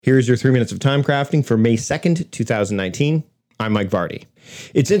Here's your 3 minutes of time crafting for May 2nd, 2019. I'm Mike Vardy.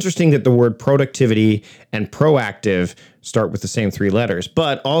 It's interesting that the word productivity and proactive start with the same three letters,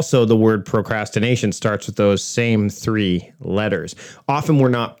 but also the word procrastination starts with those same three letters. Often we're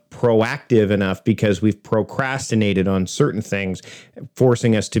not proactive enough because we've procrastinated on certain things,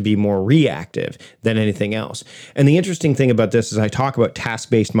 forcing us to be more reactive than anything else. And the interesting thing about this is I talk about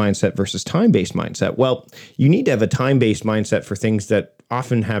task-based mindset versus time-based mindset. Well, you need to have a time-based mindset for things that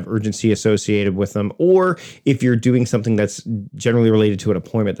often have urgency associated with them, or if you're doing something that's generally related to an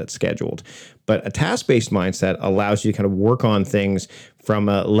appointment that's scheduled. But a task-based mindset allows you to kind of work on things from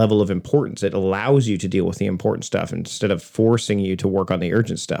a level of importance. It allows you to deal with the important stuff instead of forcing you to work on the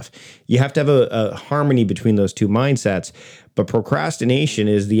urgent stuff. You have to have a harmony between those two mindsets, but procrastination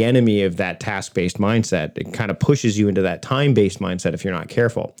is the enemy of that task-based mindset. It kind of pushes you into that time-based mindset if you're not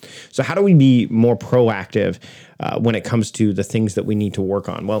careful. So how do we be more proactive when it comes to the things that we need to work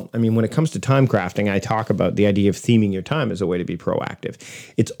on? Well, I mean, when it comes to time crafting, I talk about the idea of theming your time as a way to be proactive.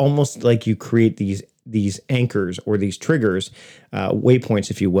 It's almost like you create these anchors or these triggers,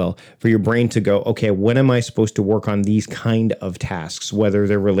 waypoints, if you will, for your brain to go, okay, when am I supposed to work on these kind of tasks, whether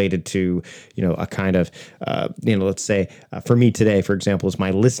they're related to, a kind of, let's say for me today, for example, is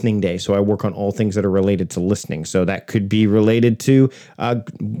my listening day. So I work on all things that are related to listening. So that could be related to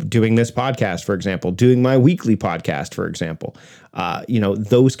doing this podcast, for example, doing my weekly podcast, for example,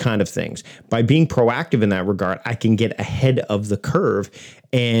 those kind of things. By being proactive in that regard, I can get ahead of the curve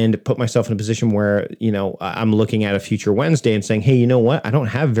and put myself in a position where, I'm looking at a future Wednesday and saying, hey, you know what? I don't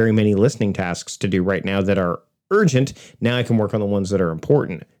have very many listening tasks to do right now that are urgent. Now I can work on the ones that are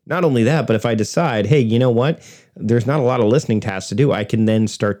important. Not only that, but if I decide, hey, you know what? There's not a lot of listening tasks to do, I can then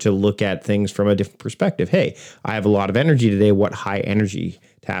start to look at things from a different perspective. Hey, I have a lot of energy today. What high energy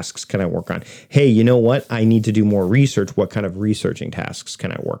tasks can I work on? Hey, you know what? I need to do more research. What kind of researching tasks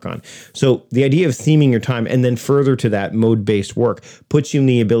can I work on? So the idea of theming your time and then further to that mode-based work puts you in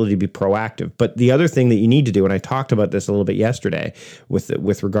the ability to be proactive. But the other thing that you need to do, and I talked about this a little bit yesterday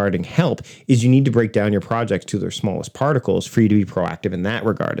with regarding help, is you need to break down your projects to their smallest particles for you to be proactive in that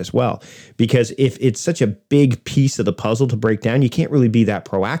regard as well. Because if it's such a big piece of the puzzle to break down, you can't really be that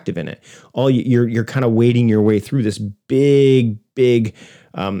proactive in it. You're kind of wading your way through this big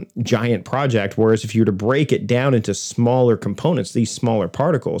giant project. Whereas if you were to break it down into smaller components, these smaller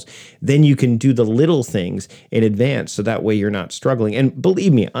particles, then you can do the little things in advance. So that way you're not struggling. And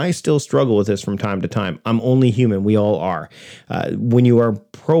believe me, I still struggle with this from time to time. I'm only human. We all are. When you are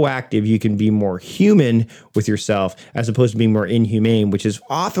proactive, you can be more human with yourself as opposed to being more inhumane, which is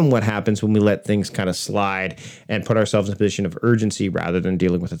often what happens when we let things kind of slide and put ourselves in a position of urgency rather than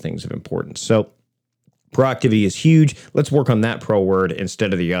dealing with the things of importance. So proactivity is huge. Let's work on that pro word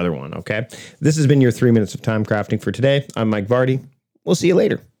instead of the other one, okay? This has been your 3 minutes of time crafting for today. I'm Mike Vardy. We'll see you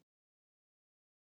later.